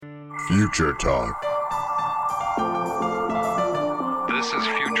Future Talk. This is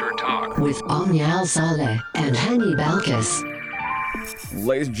Future Talk with Omnial Saleh and Hani Balkis.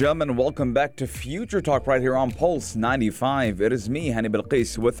 Ladies and gentlemen, welcome back to Future Talk right here on Pulse 95. It is me, Hani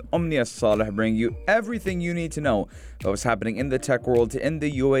Balkis, with Omnial Saleh, bringing you everything you need to know about what's happening in the tech world, in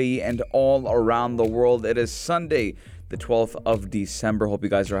the UAE, and all around the world. It is Sunday, the 12th of December. Hope you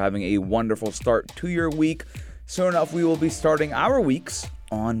guys are having a wonderful start to your week. Soon enough, we will be starting our weeks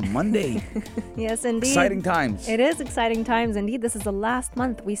on Monday. Yes, indeed. Exciting times. It is exciting times indeed. This is the last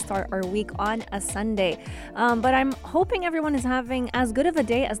month we start our week on a Sunday. But I'm hoping everyone is having as good of a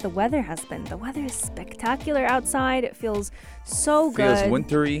day as the weather has been. The weather is spectacular outside. It feels so good. Feels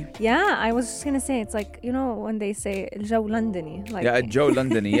wintry. Yeah, I was just going to say, it's like, you know, when they say Joe Londony. Like, Yeah, Joe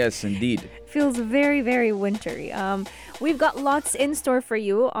Londony, yes, indeed. Feels very, very wintry. We've got lots in store for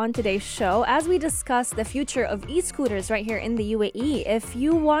you on today's show as we discuss the future of e-scooters right here in the UAE. If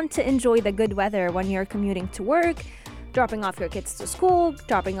you want to enjoy the good weather when you're commuting to work, dropping off your kids to school,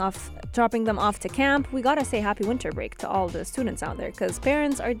 dropping them off to camp, we gotta say happy winter break to all the students out there, because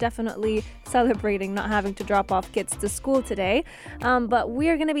parents are definitely celebrating not having to drop off kids to school today. But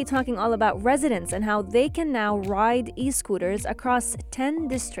we're gonna be talking all about residents and how they can now ride e-scooters across 10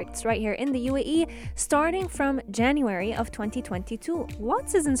 districts right here in the UAE, starting from January of 2022.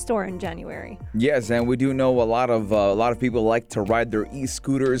 Lots is in store in January. Yes, and we do know a lot of people like to ride their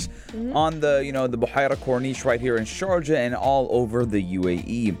e-scooters on the Buhaira Corniche right here in Sharjah and all over the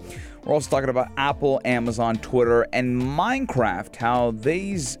UAE. We're also talking about Apple, Amazon, Twitter, and Minecraft, how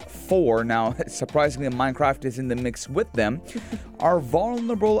these four, now surprisingly Minecraft is in the mix with them, are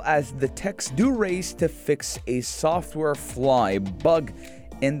vulnerable as the techs do race to fix a software flaw, a bug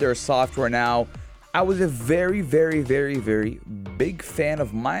in their software. Now, I was a very, very, very, very big fan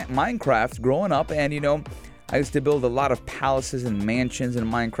of Minecraft growing up, and I used to build a lot of palaces and mansions in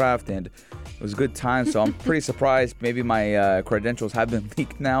Minecraft, and it was a good time, so I'm pretty surprised. Maybe my credentials have been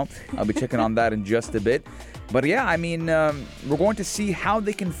leaked now. I'll be checking on that in just a bit. But yeah, I mean, we're going to see how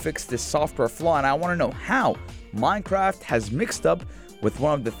they can fix this software flaw, and I want to know how Minecraft has mixed up with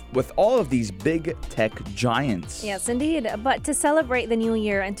all of these big tech giants. Yes, indeed. But to celebrate the new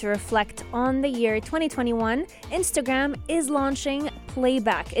year and to reflect on the year 2021, Instagram is launching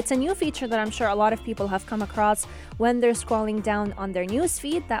Playback. It's a new feature that I'm sure a lot of people have come across when they're scrolling down on their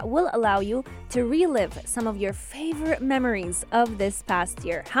newsfeed that will allow you to relive some of your favorite memories of this past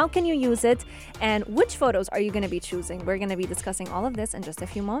year. How can you use it, and which photos are you going to be choosing? We're going to be discussing all of this in just a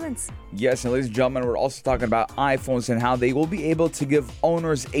few moments. Yes, and ladies and gentlemen, we're also talking about iPhones and how they will be able to give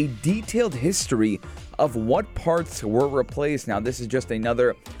owners a detailed history of what parts were replaced. Now, this is just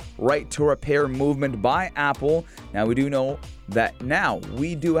another right to repair movement by Apple. Now, we do know that now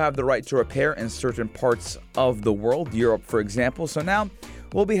we do have the right to repair in certain parts of the world, Europe, for example. So now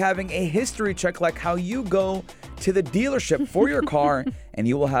we'll be having a history check, like how you go to the dealership for your car and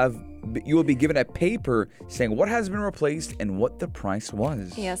you will be given a paper saying what has been replaced and what the price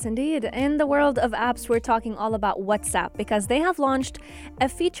was. Yes, indeed. In the world of apps, we're talking all about WhatsApp, because they have launched a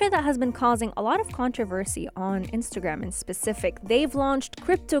feature that has been causing a lot of controversy on Instagram in specific. They've launched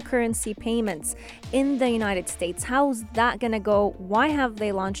cryptocurrency payments in the United States. How's that going to go? Why have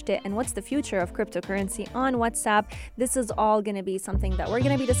they launched it? And what's the future of cryptocurrency on WhatsApp? This is all going to be something that we're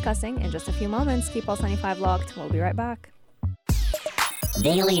going to be discussing in just a few moments. Keep Pulse 95 locked. We'll be right back.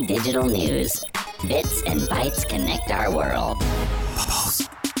 Daily digital news. Bits and bytes connect our world.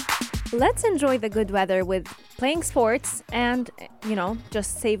 Let's enjoy the good weather with playing sports and,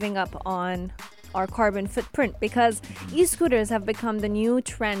 just saving up on our carbon footprint, because e-scooters have become the new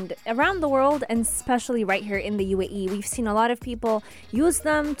trend around the world, and especially right here in the UAE. We've seen a lot of people use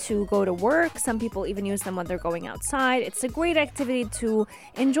them to go to work. Some people even use them when they're going outside. It's a great activity to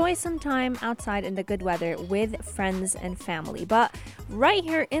enjoy some time outside in the good weather with friends and family. But right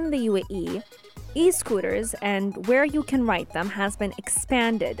here in the UAE, e-scooters and where you can ride them has been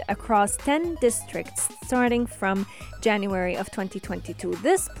expanded across 10 districts starting from January of 2022.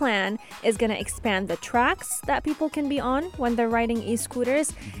 This plan is going to expand the tracks that people can be on when they're riding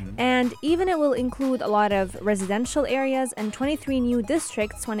e-scooters, and even it will include a lot of residential areas and 23 new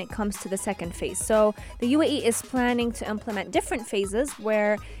districts when it comes to the second phase. So the UAE is planning to implement different phases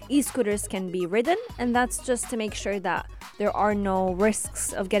where e-scooters can be ridden, and that's just to make sure that there are no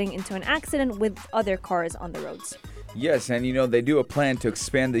risks of getting into an accident with other cars on the roads. Yes, and they do a plan to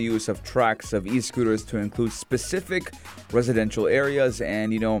expand the use of tracks of e-scooters to include specific residential areas,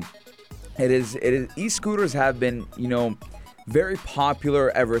 and it is e-scooters have been very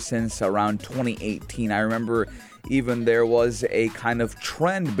popular ever since around 2018. I remember Even there was a kind of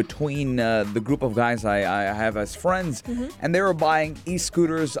trend between the group of guys I have as friends, and they were buying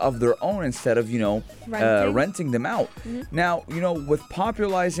e-scooters of their own instead of, renting them out. Now, with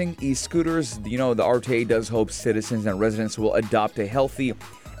popularizing e-scooters, the RTA does hope citizens and residents will adopt a healthy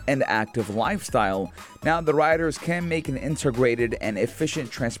and active lifestyle. Now, the riders can make an integrated and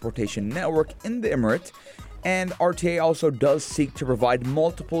efficient transportation network in the Emirate, and RTA also does seek to provide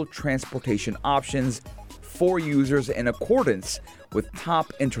multiple transportation options for users in accordance with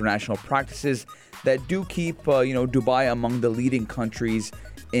top international practices that do keep, Dubai among the leading countries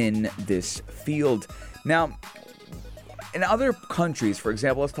in this field. Now, in other countries, for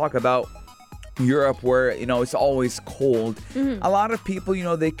example, let's talk about Europe, where it's always cold. A lot of people,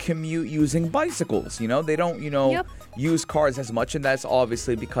 they commute using bicycles. They don't use cars as much, and that's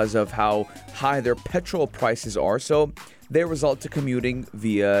obviously because of how high their petrol prices are. So they result to commuting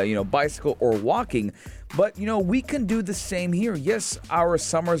via bicycle or walking. But we can do the same here. Yes, our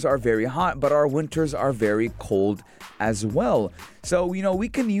summers are very hot, but our winters are very cold as well. So we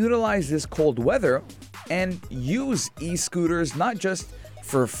can utilize this cold weather and use e-scooters not just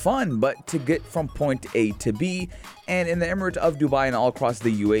for fun, but to get from point A to B. And in the Emirate of Dubai and all across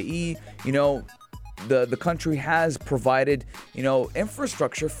the UAE, the country has provided,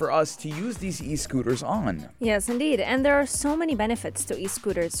 infrastructure for us to use these e-scooters on. Yes, indeed. And there are so many benefits to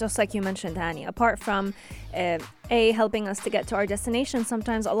e-scooters, just like you mentioned, Hani. Apart from helping us to get to our destination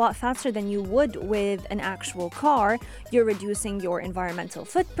sometimes a lot faster than you would with an actual car. You're reducing your environmental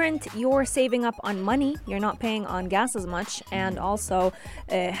footprint. You're saving up on money. You're not paying on gas as much, and also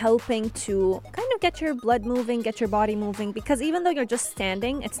helping to kind of get your blood moving, get your body moving. Because even though you're just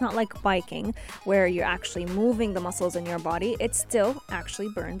standing, it's not like biking where you're actually moving the muscles in your body. It still actually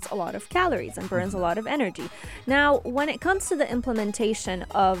burns a lot of calories and burns a lot of energy. Now, when it comes to the implementation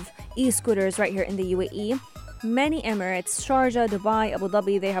of e-scooters right here in the UAE, many Emirates, Sharjah, Dubai, Abu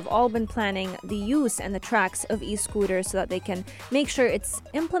Dhabi, they have all been planning the use and the tracks of e-scooters so that they can make sure it's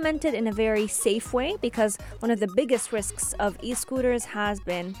implemented in a very safe way, because one of the biggest risks of e-scooters has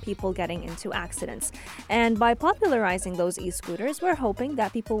been people getting into accidents. And by popularizing those e-scooters, we're hoping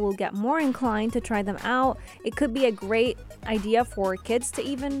that people will get more inclined to try them out. It could be a great idea for kids to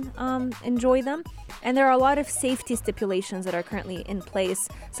even enjoy them. And there are a lot of safety stipulations that are currently in place.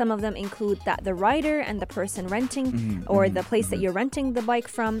 Some of them include that the rider and the person renting or the place that you're renting the bike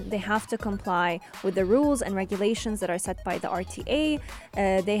from, they have to comply with the rules and regulations that are set by the RTA.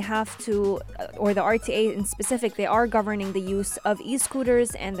 They have to, or the RTA in specific, they are governing the use of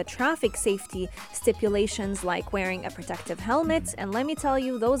e-scooters and the traffic safety stipulations like wearing a protective helmet. And let me tell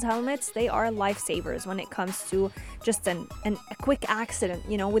you, those helmets, they are lifesavers when it comes to just a quick accident.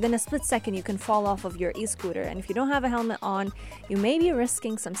 Within a split second, you can fall off of your e-scooter. And if you don't have a helmet on, you may be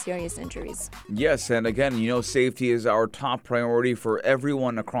risking some serious injuries. Yes, and again, safety is our top priority for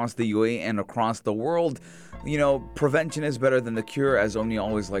everyone across the UAE and across the world. Prevention is better than the cure, as Omni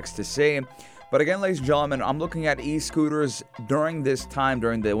always likes to say. But again, ladies and gentlemen, I'm looking at e-scooters during this time,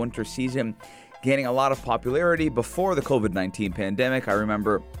 during the winter season, gaining a lot of popularity before the COVID-19 pandemic. I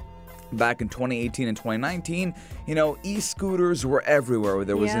remember back in 2018 and 2019, e-scooters were everywhere.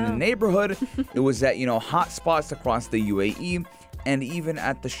 Whether it was in the neighborhood, it was at, hot spots across the UAE. And even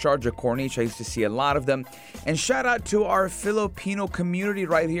at the Sharjah Corniche, I used to see a lot of them. And shout out to our Filipino community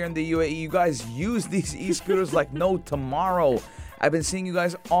right here in the UAE. You guys use these e-scooters like no tomorrow. I've been seeing you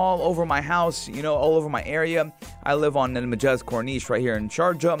guys all over my house, all over my area. I live on the Majaz Corniche right here in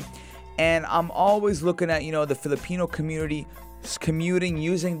Sharjah. And I'm always looking at, the Filipino community commuting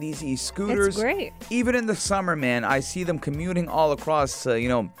using these e-scooters. It's great. Even in the summer, man, I see them commuting all across,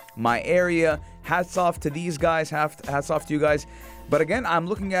 my area. Hats off to these guys. Hats off to you guys. But again, I'm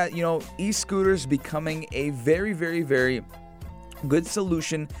looking at, e-scooters becoming a very, very, very good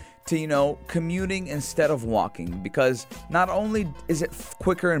solution to, commuting instead of walking. Because not only is it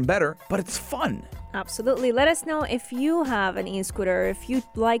quicker and better, but it's fun. Absolutely. Let us know if you have an e-scooter or if you'd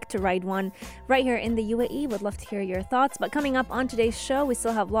like to ride one right here in the UAE. Would love to hear your thoughts. But coming up on today's show, we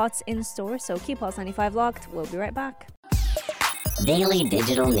still have lots in store. So keep Pulse 95 locked. We'll be right back. Daily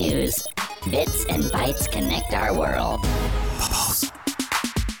digital news. Bits and bytes connect our world.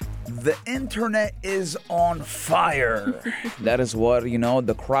 The internet is on fire. That is what, the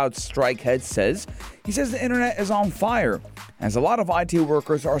CrowdStrike head says. He says the internet is on fire, as a lot of IT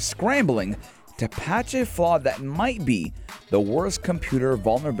workers are scrambling to patch a flaw that might be the worst computer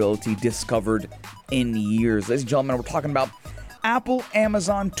vulnerability discovered in years. Ladies and gentlemen, we're talking about Apple,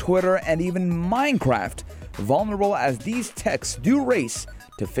 Amazon, Twitter, and even Minecraft, vulnerable as these techs do race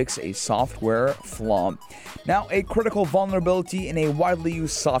to fix a software flaw. Now, a critical vulnerability in a widely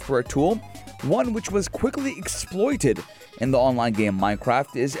used software tool one which was quickly exploited in the online game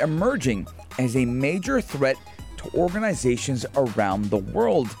Minecraft, is emerging as a major threat to organizations around the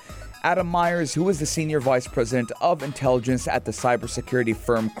world. Adam Myers, who is the Senior Vice President of Intelligence at the cybersecurity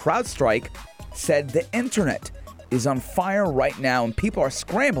firm CrowdStrike, said the internet is on fire right now and people are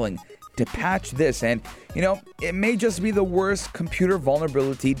scrambling to patch this. And, it may just be the worst computer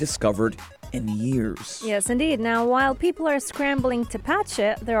vulnerability discovered in years. Yes, indeed. Now, while people are scrambling to patch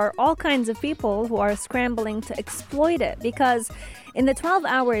it, there are all kinds of people who are scrambling to exploit it, because in the 12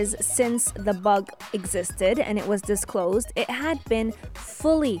 hours since the bug existed and it was disclosed, it had been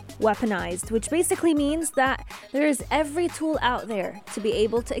fully weaponized, which basically means that there is every tool out there to be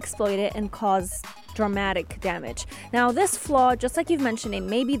able to exploit it and cause dramatic damage. Now, this flaw, just like you've mentioned, it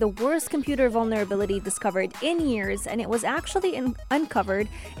may be the worst computer vulnerability discovered in years, and it was actually uncovered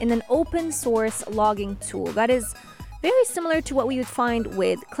in an open source logging tool that is very similar to what we would find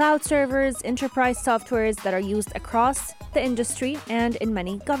with cloud servers, enterprise softwares that are used across the industry and in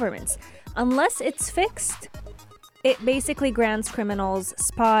many governments. Unless it's fixed, it basically grants criminals,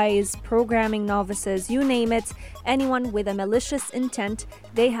 spies, programming novices, you name it, anyone with a malicious intent,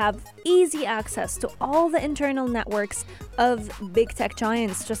 they have easy access to all the internal networks of big tech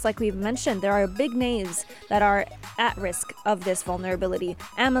giants. Just like we've mentioned, there are big names that are at risk of this vulnerability.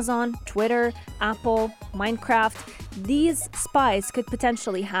 Amazon, Twitter, Apple, Minecraft. These spies could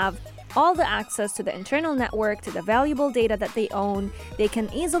potentially have all the access to the internal network, to the valuable data that they own. They can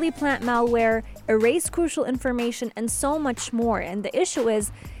easily plant malware, erase crucial information, and so much more. And the issue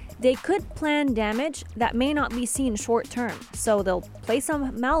is, they could plan damage that may not be seen short term. So they'll play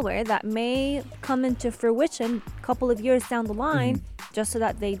some malware that may come into fruition a couple of years down the line, just so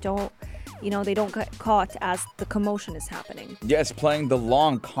that they don't get caught as the commotion is happening. Yes, playing the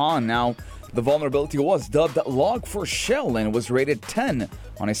long con. Now, the vulnerability was dubbed Log4Shell and was rated 10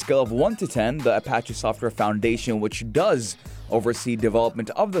 on a scale of 1 to 10. The Apache Software Foundation, which does oversee development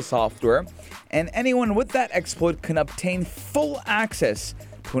of the software, and anyone with that exploit can obtain full access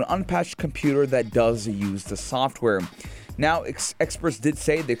to an unpatched computer that does use the software. Now, experts did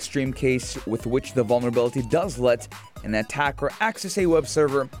say the extreme case with which the vulnerability does let an attacker access a web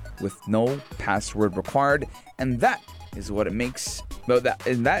server with no password required, and that is what makes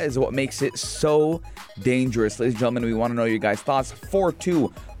it so dangerous. Ladies and gentlemen, we want to know your guys' thoughts.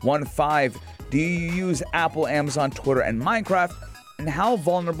 4215. Do you use Apple, Amazon, Twitter, and Minecraft? And how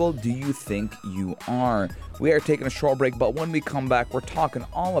vulnerable do you think you are? We are taking a short break, but when we come back, we're talking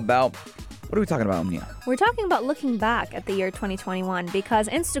all about... What are we talking about, Mia? We're talking about looking back at the year 2021 because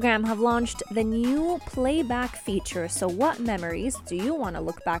Instagram have launched the new playback feature. So what memories do you want to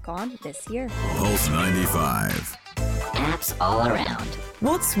look back on this year? Pulse 95. Apps all around.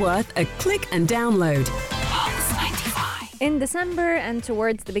 What's worth a click and download? Pulse 95. In December and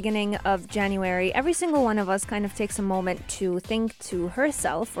towards the beginning of January, every single one of us kind of takes a moment to think to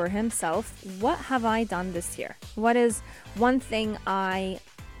herself or himself, what have I done this year? What is one thing I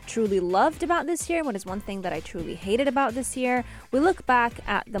truly loved about this year? What is one thing that I truly hated about this year? We look back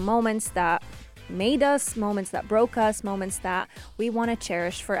at the moments that made us, moments that broke us, moments that we want to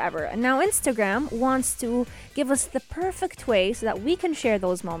cherish forever. And now Instagram wants to give us the perfect way so that we can share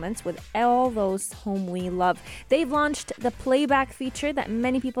those moments with all those whom we love. They've launched the playback feature that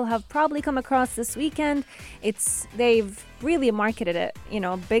many people have probably come across this weekend. They've really marketed it,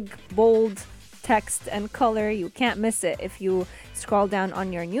 big, bold text and color. You can't miss it if you scroll down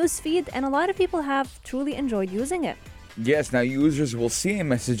on your news feed, and a lot of people have truly enjoyed using it. Yes, now users will see a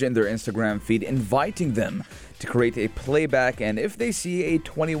message in their Instagram feed inviting them to create a playback, and if they see a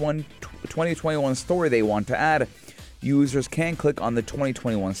 2021 story they want to add, users can click on the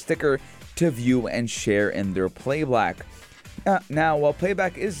 2021 sticker to view and share in their playback. Now, while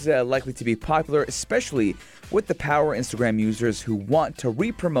playback is likely to be popular, especially with the power Instagram users who want to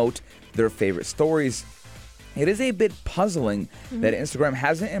re-promote their favorite stories, it is a bit puzzling that Instagram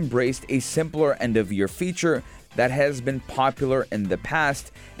hasn't embraced a simpler end-of-year feature that has been popular in the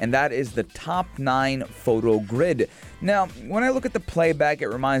past, and that is the top 9 photo grid. Now, when I look at the playback, it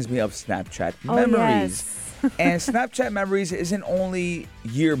reminds me of Snapchat memories. Yes. And Snapchat memories isn't only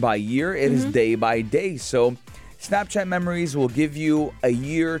year by year, it is day by day. So Snapchat memories will give you a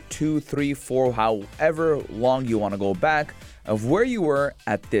year, 2, 3, 4, however long you want to go back of where you were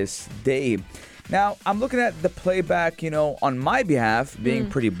at this day. Now, I'm looking at the playback, on my behalf, being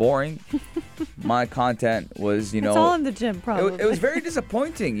pretty boring. My content was, It's all in the gym, probably. It was very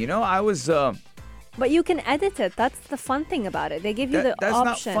disappointing, I was... But you can edit it. That's the fun thing about it. They give you the that's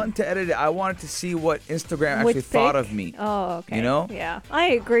option. not fun to edit it. I wanted to see what Instagram actually thought of me. Oh, okay. You know? Yeah, I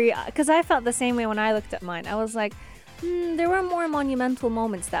agree. Because I felt the same way when I looked at mine. I was like, There were more monumental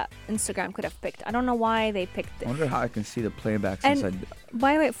moments that Instagram could have picked. I don't know why they picked I it. wonder how I can see the playback since And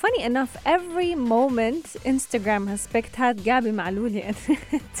by the way, funny enough, every moment Instagram has picked had Gabi Malouli in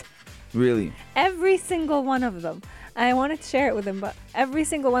it. Really? Every single one of them. I wanted to share it with him, but every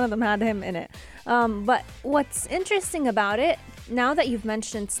single one of them had him in it. But what's interesting about it, now that you've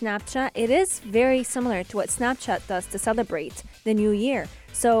mentioned Snapchat, it is very similar to what Snapchat does to celebrate the new year.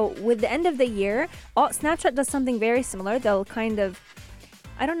 So with the end of the year, Snapchat does something very similar. They'll kind of,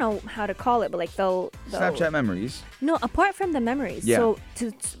 I don't know how to call it, but like they'll Snapchat memories. No, apart from the memories. Yeah. So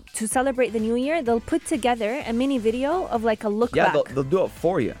to celebrate the new year, they'll put together a mini video of like a look back. Yeah, they'll do it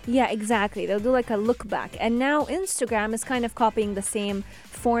for you. Yeah, exactly. They'll do like a look back. And now Instagram is kind of copying the same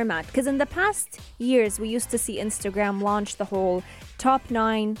format. Because in the past years, we used to see Instagram launch the whole top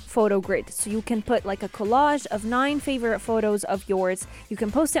 9 photo grid. So you can put like a collage of 9 favorite photos of yours. You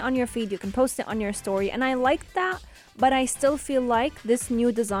can post it on your feed. You can post it on your story. And I like that. But I still feel like this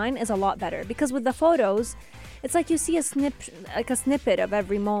new design is a lot better. Because with the photos, it's like you see a snippet of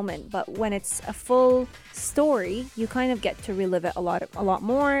every moment, but when it's a full story, you kind of get to relive it a lot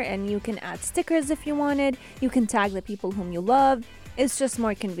more, and you can add stickers if you wanted. You can tag the people whom you love. It's just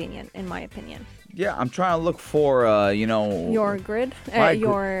more convenient, in my opinion. Yeah, I'm trying to look for, Your grid,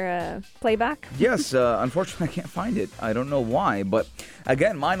 your playback. Yes, unfortunately, I can't find it. I don't know why, but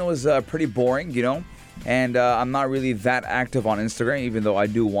again, mine was pretty boring, and I'm not really that active on Instagram, even though I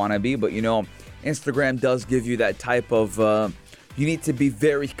do want to be, but Instagram does give you that type of, you need to be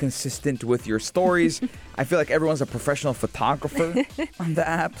very consistent with your stories. I feel like everyone's a professional photographer on the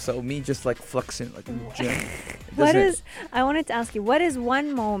app, so me just like flexing like in the gym. I wanted to ask you, what is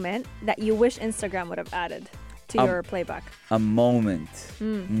one moment that you wish Instagram would have added to your playback? A moment.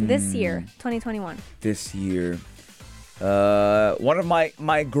 This year, 2021. This year. One of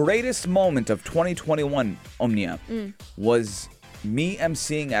my greatest moment of 2021, Omnia, was me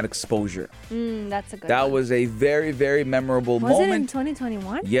emceeing at Exposure. That's a good That one. was a very, very memorable Was moment. it in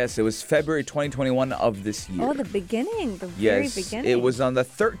 2021? Yes, it was February 2021 of this year. Oh, the beginning, the very beginning. It was on the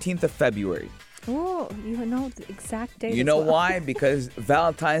 13th of February. Oh, you know the exact date. You as know well. why? Because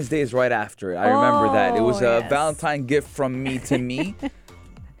Valentine's Day is right after it. I remember that. It was a yes. Valentine gift from me to me.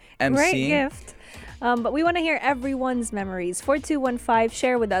 emceeing. Great gift. But we want to hear everyone's memories. 4215,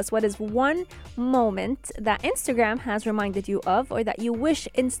 share with us what is one moment that Instagram has reminded you of, or that you wish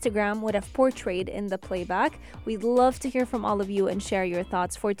Instagram would have portrayed in the playback. We'd love to hear from all of you and share your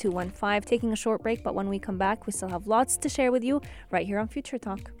thoughts. 4215, taking a short break, but when we come back, we still have lots to share with you right here on Future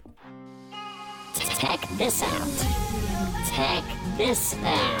Talk. Check this out. Check this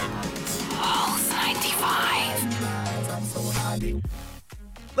out. Pulse 95.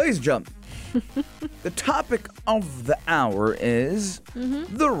 Ladies and gentlemen, the topic of the hour is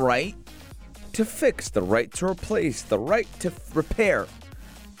the right to fix, the right to replace, the right to repair.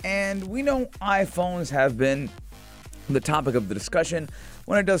 And we know iPhones have been the topic of the discussion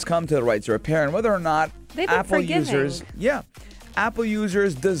when it does come to the right to repair and whether or not They've been Apple forgiving. Apple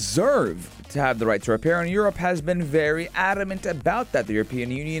users deserve to have the right to repair, and Europe has been very adamant about that. The European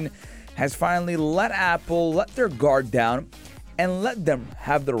Union has finally let Apple let their guard down and let them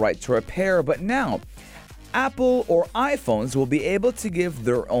have the right to repair. But now, Apple or iPhones will be able to give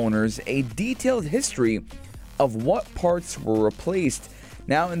their owners a detailed history of what parts were replaced.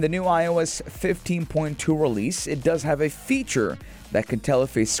 Now, in the new iOS 15.2 release, it does have a feature that can tell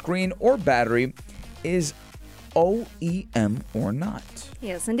if a screen or battery is OEM or not.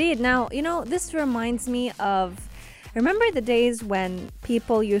 Yes, indeed. Now, this reminds me of, remember the days when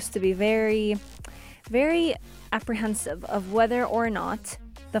people used to be very, very apprehensive of whether or not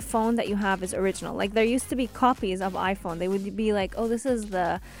the phone that you have is original. Like there used to be copies of iPhone. They would be like, oh, this is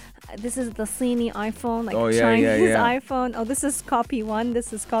the Slini iPhone, like Chinese iPhone. Oh, this is copy 1,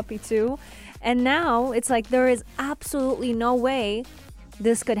 this is copy 2. And now it's like there is absolutely no way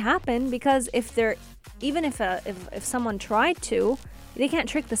this could happen, because if someone tried to, they can't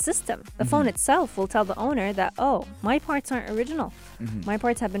trick the system. The phone itself will tell the owner that, oh, my parts aren't original. My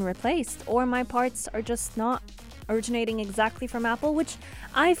parts have been replaced, or my parts are just not originating exactly from Apple, which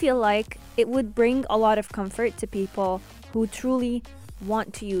I feel like it would bring a lot of comfort to people who truly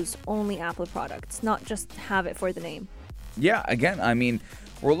want to use only Apple products, not just have it for the name. Yeah, again, I mean,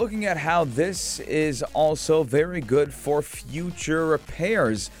 we're looking at how this is also very good for future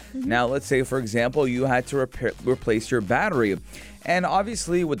repairs. Now, let's say, for example, you had to replace your battery. And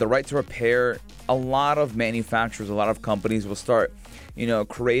obviously, with the right to repair, a lot of manufacturers, a lot of companies will start,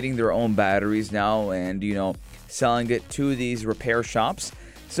 creating their own batteries now and, selling it to these repair shops.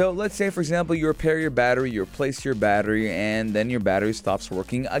 So let's say, for example, you repair your battery, you replace your battery, and then your battery stops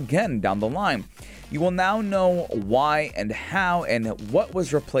working again down the line. You will now know why and how and what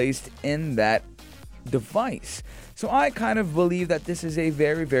was replaced in that device. So I kind of believe that this is a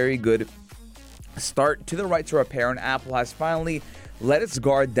very, very good start to the right to repair, and Apple has finally let its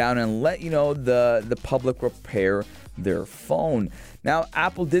guard down and let the public repair their phone. Now,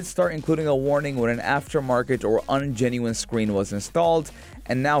 Apple did start including a warning when an aftermarket or ungenuine screen was installed,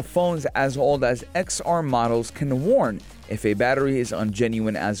 and now phones as old as XR models can warn if a battery is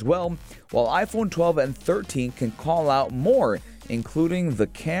ungenuine as well, while iPhone 12 and 13 can call out more, including the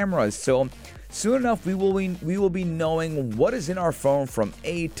cameras. So soon enough, we will be knowing what is in our phone from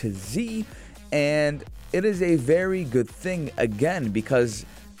A to Z, and it is a very good thing, again, because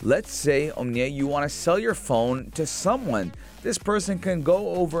let's say, Omnia, you want to sell your phone to someone. This person can go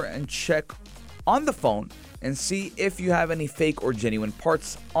over and check on the phone and see if you have any fake or genuine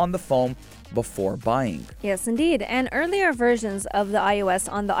parts on the phone before buying. Yes, indeed. And earlier versions of the iOS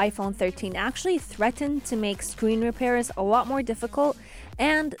on the iPhone 13 actually threatened to make screen repairs a lot more difficult.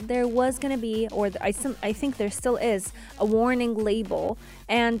 And there was going to be, I think there still is, a warning label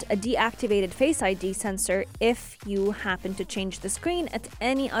and a deactivated Face ID sensor if you happen to change the screen at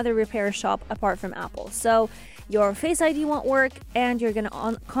any other repair shop apart from Apple. So your Face ID won't work, and you're going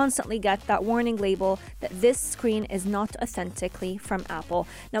to constantly get that warning label that this screen is not authentically from Apple.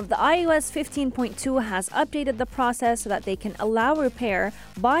 Now, the iOS 15.2 has updated the process so that they can allow repair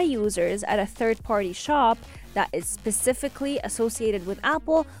by users at a third-party shop that is specifically associated with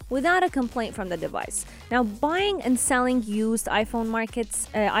Apple without a complaint from the device. Now, buying and selling used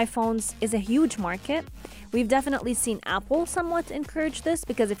iPhones is a huge market. We've definitely seen Apple somewhat encourage this,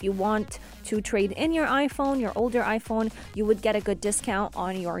 because if you want to trade in your iPhone, your older iPhone, you would get a good discount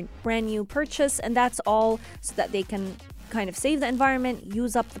on your brand new purchase, and that's all so that they can kind of save the environment,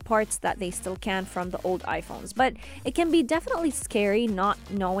 use up the parts that they still can from the old iPhones. But it can be definitely scary not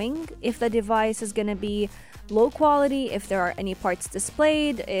knowing if the device is going to be low quality, if there are any parts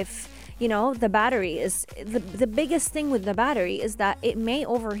displayed, if the battery is the biggest thing with the battery is that it may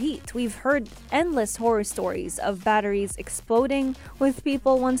overheat. We've heard endless horror stories of batteries exploding with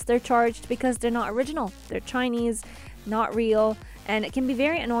people once they're charged because they're not original. They're Chinese, not real, and it can be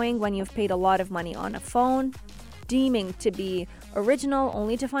very annoying when you've paid a lot of money on a phone deeming to be original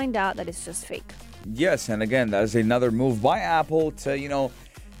only to find out that it's just fake. Yes, and again, that is another move by Apple to,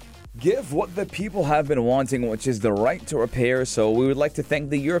 give what the people have been wanting, which is the right to repair. So we would like to thank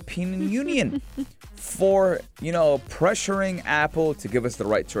the European Union for, pressuring Apple to give us the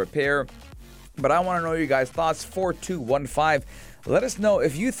right to repair. But I want to know your guys' thoughts. 4215. Let us know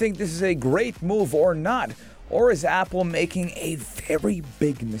if you think this is a great move or not. Or is Apple making a very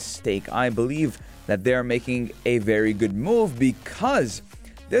big mistake? I believe that they're making a very good move, because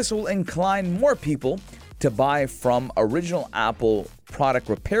this will incline more people to buy from original Apple product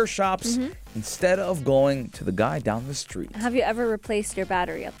repair shops instead of going to the guy down the street. Have you ever replaced your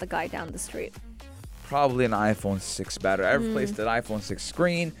battery at the guy down the street? Probably an iPhone 6 battery. I replaced an iPhone 6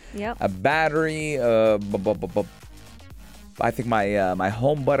 screen, Yep. a battery, I think my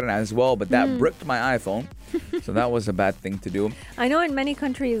home button as well, but that bricked my iPhone. So that was a bad thing to do. I know in many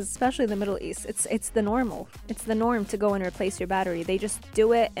countries, especially the Middle East, it's the normal. It's the norm to go and replace your battery. They just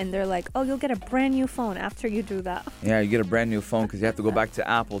do it, and they're like, oh, you'll get a brand new phone after you do that. Yeah, you get a brand new phone because you have to go back to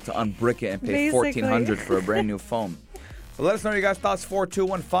Apple to unbrick it and pay Basically. $1,400 for a brand new phone. So let us know your guys' thoughts.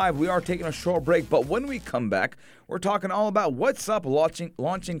 4215. We are taking a short break, but when we come back, we're talking all about what's up launching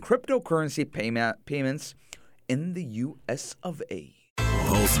cryptocurrency payments in the US of A.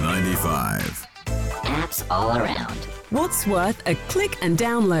 Pulse 95. Apps all around. What's worth a click and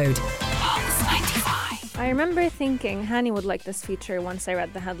download? I remember thinking Hani would like this feature once I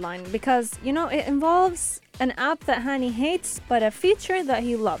read the headline, because, it involves an app that Hani hates, but a feature that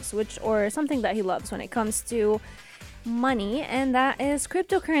he loves, or something that he loves when it comes to money, and that is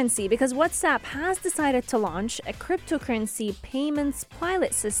cryptocurrency, because WhatsApp has decided to launch a cryptocurrency payments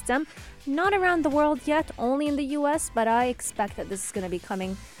pilot system, not around the world yet, only in the US, but I expect that this is going to be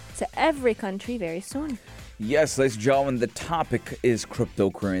coming to every country very soon. Yes, ladies and gentlemen, the topic is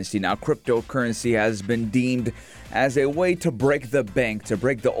cryptocurrency. Now, cryptocurrency has been deemed as a way to break the bank, to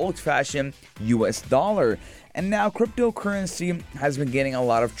break the old-fashioned US dollar. And now cryptocurrency has been gaining a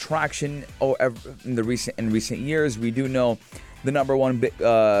lot of traction in recent years. We do know the number one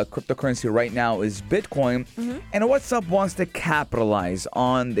cryptocurrency right now is Bitcoin. And WhatsApp wants to capitalize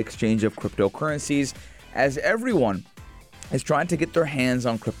on the exchange of cryptocurrencies, as everyone is trying to get their hands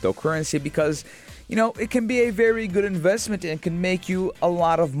on cryptocurrency, because it can be a very good investment and can make you a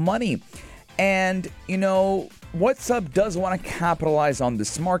lot of money. And WhatsApp does want to capitalize on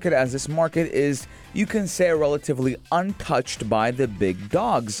this market, as this market is, you can say, relatively untouched by the big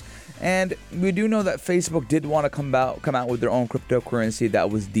dogs. And we do know that Facebook did want to come out with their own cryptocurrency that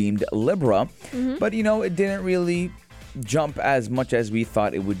was deemed Libra, but it didn't really jump as much as we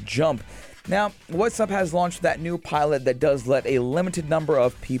thought it would jump. Now, WhatsApp has launched that new pilot that does let a limited number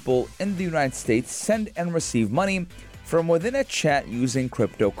of people in the United States send and receive money from within a chat using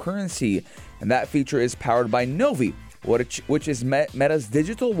cryptocurrency. And that feature is powered by Novi, which is Meta's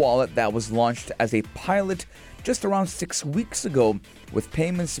digital wallet that was launched as a pilot just around 6 weeks ago, with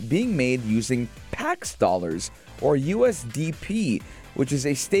payments being made using Pax dollars, or USDP, which is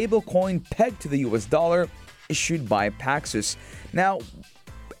a stable coin pegged to the US dollar issued by Paxos. Now,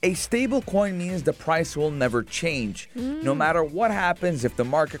 a stable coin means the price will never change. No matter what happens, if the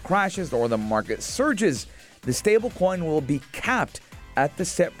market crashes or the market surges, the stable coin will be capped at the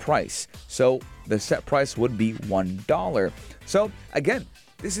set price. So the set price would be $1. So again,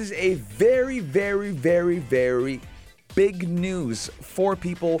 this is a very, very, very, very big news for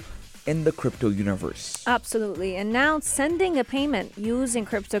people in the crypto universe. Absolutely. And now sending a payment using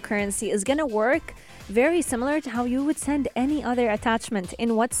cryptocurrency is going to work very similar to how you would send any other attachment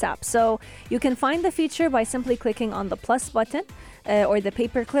in WhatsApp. So you can find the feature by simply clicking on the plus button or the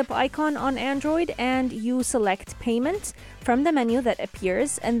paperclip icon on Android, and you select payment from the menu that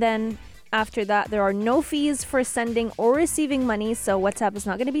appears, and then after that, there are no fees for sending or receiving money, so WhatsApp is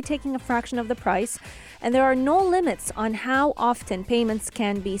not going to be taking a fraction of the price. And there are no limits on how often payments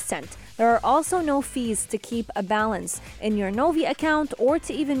can be sent. There are also no fees to keep a balance in your Novi account or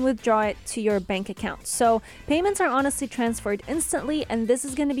to even withdraw it to your bank account. So payments are honestly transferred instantly, and this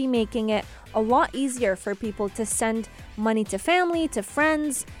is going to be making it a lot easier for people to send money to family, to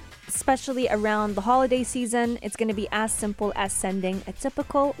friends, especially around the holiday season. It's going to be as simple as sending a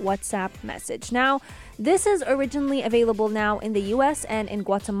typical WhatsApp message. Now, this is originally available now in the US and in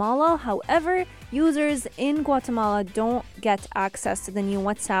Guatemala. However, users in Guatemala don't get access to the new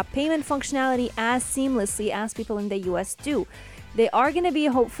WhatsApp payment functionality as seamlessly as people in the US do. They are going to be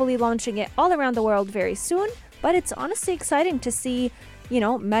hopefully launching it all around the world very soon, but it's honestly exciting to see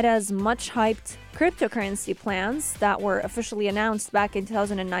Meta's much hyped cryptocurrency plans that were officially announced back in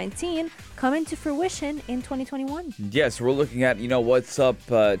 2019 come into fruition in 2021. Yes, we're looking at,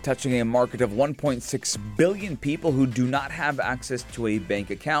 WhatsApp touching a market of 1.6 billion people who do not have access to a bank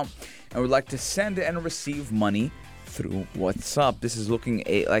account and would like to send and receive money through WhatsApp. This is looking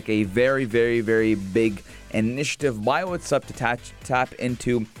like a very, very, very big initiative by WhatsApp to tap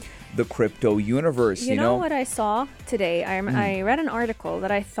into the crypto universe. You know what I saw today? I read an article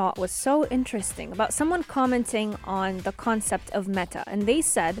that I thought was so interesting about someone commenting on the concept of Meta, and they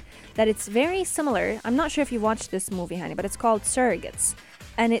said that it's very similar. I'm not sure if you watched this movie, honey, but it's called Surrogates,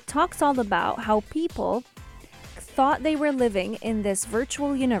 and it talks all about how people thought they were living in this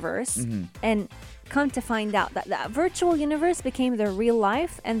virtual universe and come to find out that that virtual universe became their real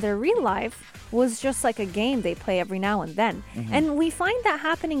life, and their real life was just like a game they play every now and then. And we find that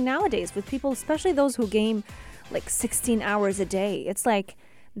happening nowadays with people, especially those who game like 16 hours a day. It's like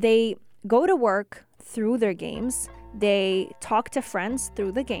they go to work through their games, they talk to friends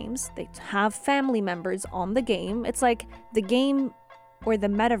through the games, they have family members on the game. It's like the game or the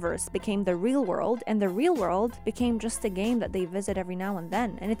metaverse became the real world, and the real world became just a game that they visit every now and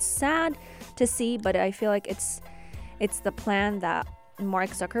then. And it's sad to see, but I feel like it's the plan that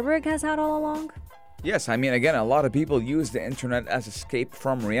Mark Zuckerberg has had all along. Yes, I mean, again, a lot of people use the internet as escape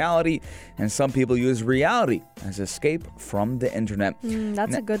from reality, and some people use reality as escape from the internet.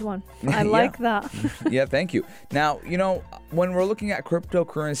 That's a good one. I like that. Yeah, thank you. Now, when we're looking at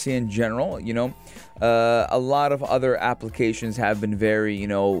cryptocurrency in general, a lot of other applications have been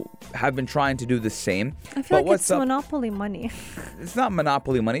have been trying to do the same. I feel like it's monopoly money. It's not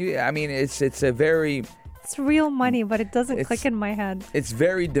monopoly money. I mean, it's a very... It's real money, but it doesn't click in my head. It's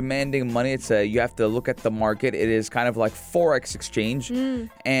very demanding money. You have to look at the market. It is kind of like Forex exchange.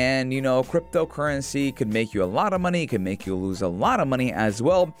 And, cryptocurrency could make you a lot of money. It can make you lose a lot of money as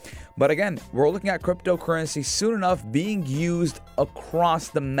well. But again, we're looking at cryptocurrency soon enough being used across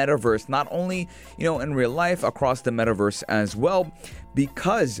the metaverse. Not only, in real life, across the metaverse as well.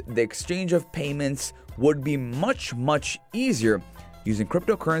 Because the exchange of payments would be much, much easier using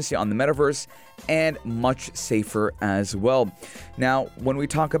cryptocurrency on the metaverse, and much safer as well. Now, when we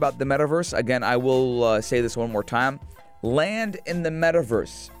talk about the metaverse, again, I will say this one more time. Land in the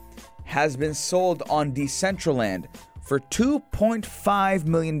metaverse has been sold on Decentraland for $2.5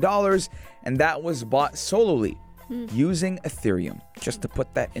 million, and that was bought solely using Ethereum. Just to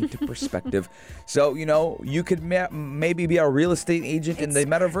put that into perspective. So, you could maybe be a real estate agent in the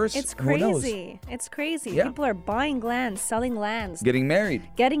metaverse. It's Who knows? crazy. It's crazy. Yeah. People are buying lands, selling lands, Getting married.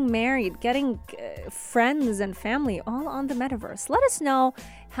 getting friends and family all on the metaverse. Let us know.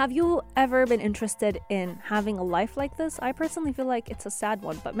 Have you ever been interested in having a life like this? I personally feel like it's a sad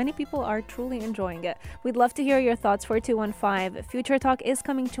one, but many people are truly enjoying it. We'd love to hear your thoughts. 4215. Future Talk is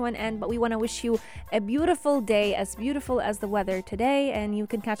coming to an end, but we want to wish you a beautiful day, as beautiful as the weather today, and you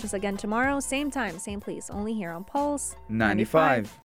can catch us again tomorrow, same time, same place, only here on Pulse 95.